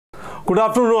Good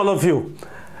afternoon, all of you,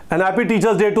 and happy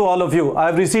Teachers' Day to all of you. I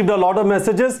have received a lot of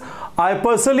messages. I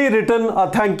personally written a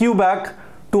thank you back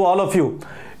to all of you.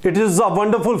 It is a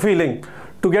wonderful feeling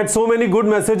to get so many good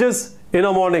messages in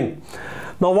a morning.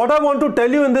 Now, what I want to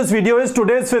tell you in this video is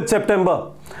today is 5th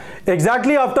September.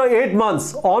 Exactly after 8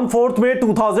 months, on 4th May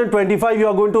 2025, you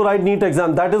are going to write NEET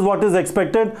exam. That is what is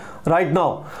expected right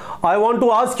now. I want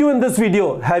to ask you in this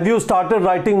video, have you started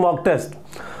writing mock test?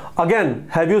 Again,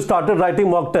 have you started writing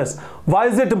mock test? Why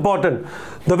is it important?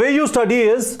 The way you study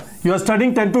is, you are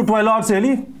studying 10 to 12 hours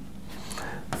daily,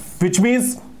 which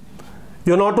means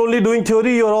you're not only doing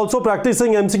theory, you're also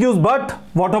practicing MCQs. But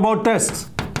what about tests?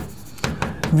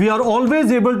 We are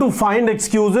always able to find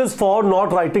excuses for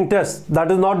not writing tests. That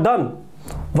is not done.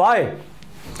 Why?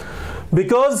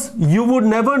 Because you would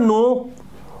never know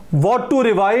what to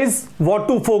revise, what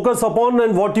to focus upon,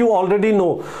 and what you already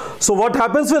know. So what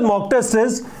happens with mock test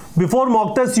is, before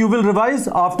mock test you will revise,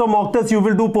 after mock test you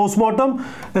will do postmortem,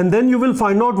 and then you will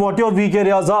find out what your weak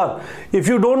areas are. If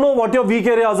you don't know what your weak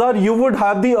areas are, you would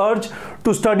have the urge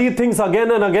to study things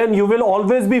again and again. You will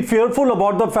always be fearful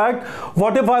about the fact,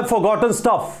 what if I've forgotten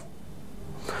stuff?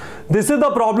 This is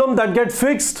the problem that gets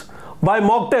fixed by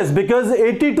mock test, because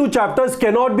 82 chapters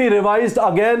cannot be revised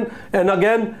again and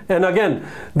again and again.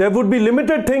 There would be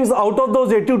limited things out of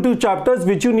those 82 chapters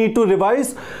which you need to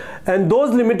revise, and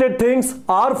those limited things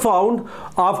are found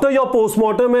after your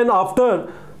postmortem and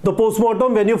after the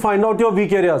postmortem when you find out your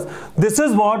weak areas. This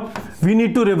is what we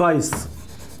need to revise.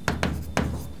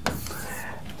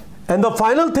 And the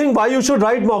final thing why you should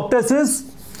write mock test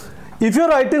is, if you're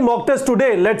writing mock test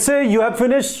today, let's say you have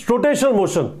finished rotational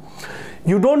motion.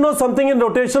 You don't know something in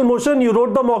rotational motion, you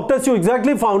wrote the mock test, you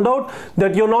exactly found out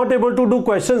that you're not able to do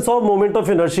questions of moment of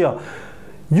inertia.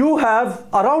 You have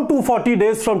around 240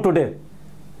 days from today.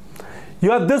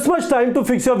 You have this much time to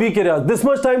fix your weak areas, this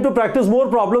much time to practice more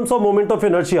problems of moment of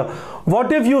inertia.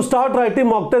 What if you start writing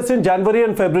mock tests in January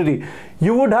and February?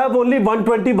 You would have only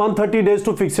 120, 130 days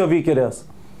to fix your weak areas.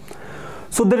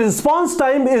 So the response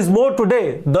time is more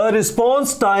today. The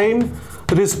response time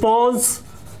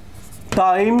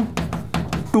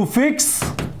to fix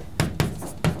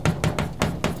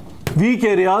weak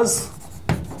areas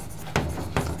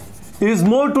is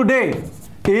more today,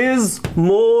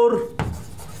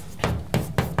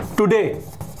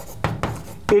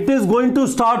 It is going to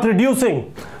start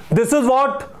reducing. This is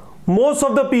what most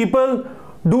of the people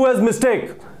do as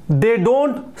mistake. They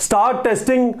don't start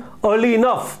testing early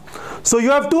enough. So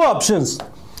you have two options.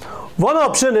 One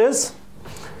option is,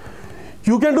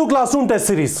 you can do classroom test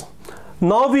series.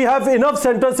 Now we have enough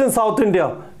centers in South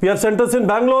India. We have centers in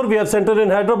Bangalore, we have center in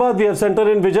Hyderabad, we have center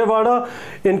in Vijayawada,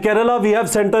 in Kerala, we have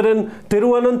center in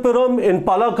Thiruvananthapuram, in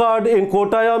Palakkad, in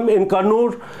Kottayam, in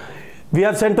Kannur. We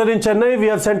have center in Chennai, we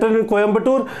have center in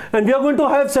Coimbatore, and we are going to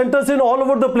have centers in all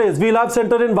over the place. We will have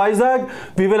center in Vizag,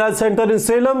 we will have center in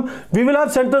Salem, we will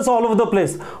have centers all over the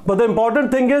place. But the important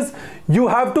thing is, you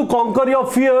have to conquer your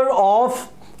fear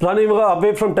of running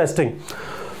away from testing.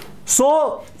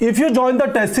 So, if you join the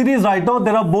test series right now,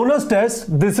 there are bonus tests.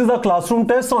 This is a classroom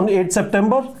test on 8th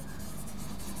September.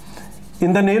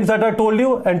 In the names that I told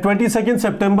you, and 22nd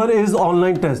September is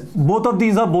online test. Both of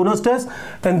these are bonus tests,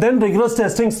 and then rigorous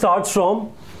testing starts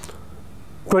from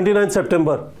 29th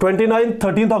September. 29th,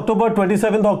 13th October,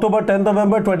 27th October, 10th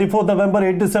November, 24th November,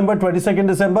 8th December, 22nd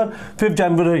December, 5th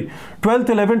January. 12th,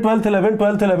 11th, 12th, 11th,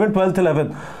 12th, 11th, 12th,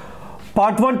 11th.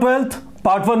 Part 1, 12th,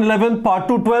 Part 1, 11th, Part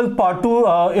 2, 12th, Part 2,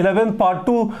 11th, Part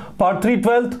 2, Part 3,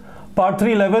 12th, Part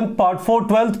 3, 11th, Part 4,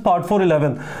 12th, Part 4,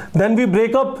 11th. Then we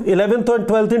break up 11th and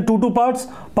 12th in two parts.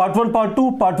 Part 1, Part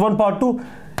 2, Part 1, Part 2,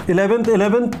 11th,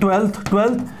 11th, 12th,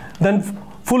 12th. Then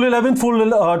full 11th, full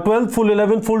 12th, full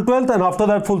 11th, full 12th, and after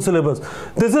that full syllabus.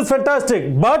 This is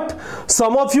fantastic. But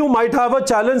some of you might have a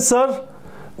challenge, sir.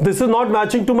 This is not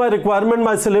matching to my requirement.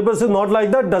 My syllabus is not like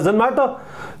that. Doesn't matter.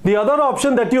 The other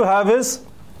option that you have is,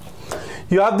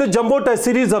 you have the jumbo test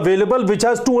series available, which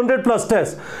has 200 plus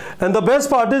tests. And the best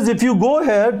part is, if you go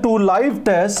ahead to live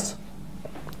test,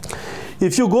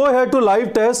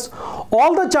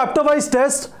 all the chapter wise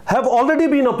tests have already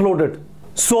been uploaded.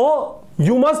 So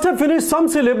you must have finished some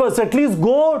syllabus. At least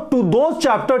go to those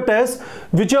chapter tests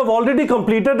which you have already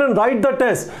completed and write the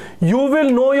test. You will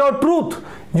know your truth.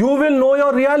 You will know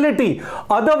your reality.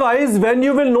 Otherwise, when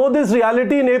you will know this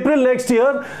reality in April next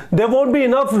year, there won't be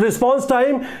enough response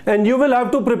time and you will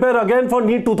have to prepare again for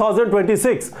NEET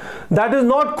 2026. That is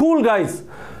not cool, guys.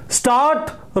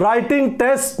 Start writing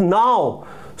tests now.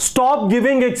 Stop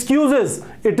giving excuses.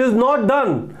 It is not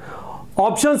done.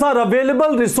 Options are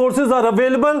available, resources are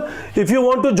available. If you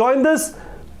want to join this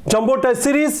jumbo test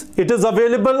series, it is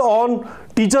available on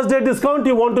Teachers Day discount,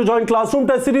 you want to join classroom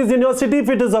test series in your city, if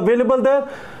it is available there.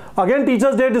 Again,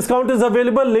 Teachers Day discount is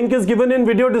available, link is given in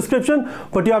video description,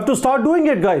 but you have to start doing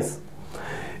it, guys.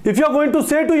 If you are going to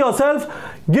say to yourself,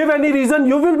 give any reason,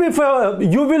 you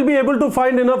will be able to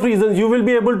find enough reasons. You will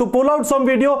be able to pull out some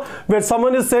video where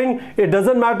someone is saying it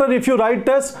doesn't matter if you write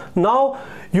tests. Now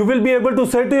you will be able to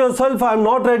say to yourself, I am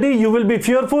not ready. You will be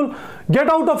fearful. Get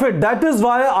out of it. That is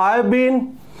why I have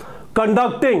been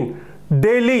conducting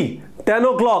daily 10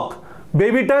 o'clock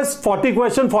baby test, 40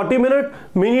 question 40 minute,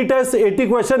 mini test 80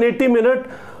 question 80 minute,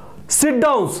 sit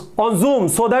downs on Zoom,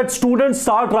 so that students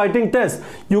start writing tests.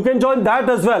 You can join that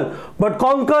as well, but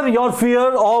conquer your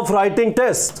fear of writing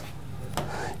tests.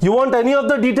 You want any of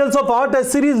the details of our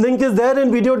test series, link is there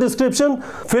in video description.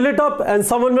 Fill it up and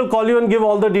someone will call you and give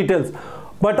all the details.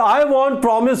 But I want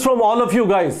promise from all of you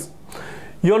guys.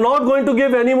 You're not going to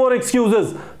give any more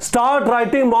excuses. Start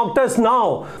writing mock tests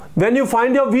now. When you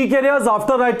find your weak areas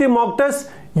after writing mock tests,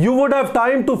 you would have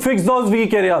time to fix those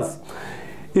weak areas.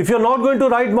 If you're not going to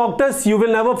write mock tests, you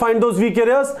will never find those weak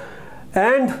areas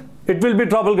and it will be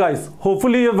trouble, guys.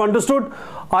 Hopefully you have understood.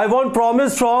 I want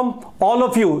promise from all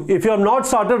of you. If you have not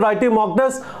started writing mock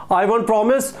tests, I want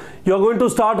promise you're going to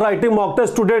start writing mock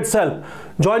tests today itself.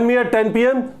 Join me at 10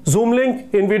 p.m. Zoom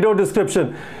link in video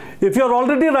description. If you're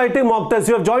already writing mock tests,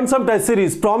 you have joined some test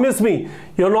series, promise me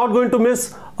you're not going to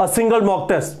miss a single mock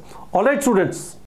test. Alright, students.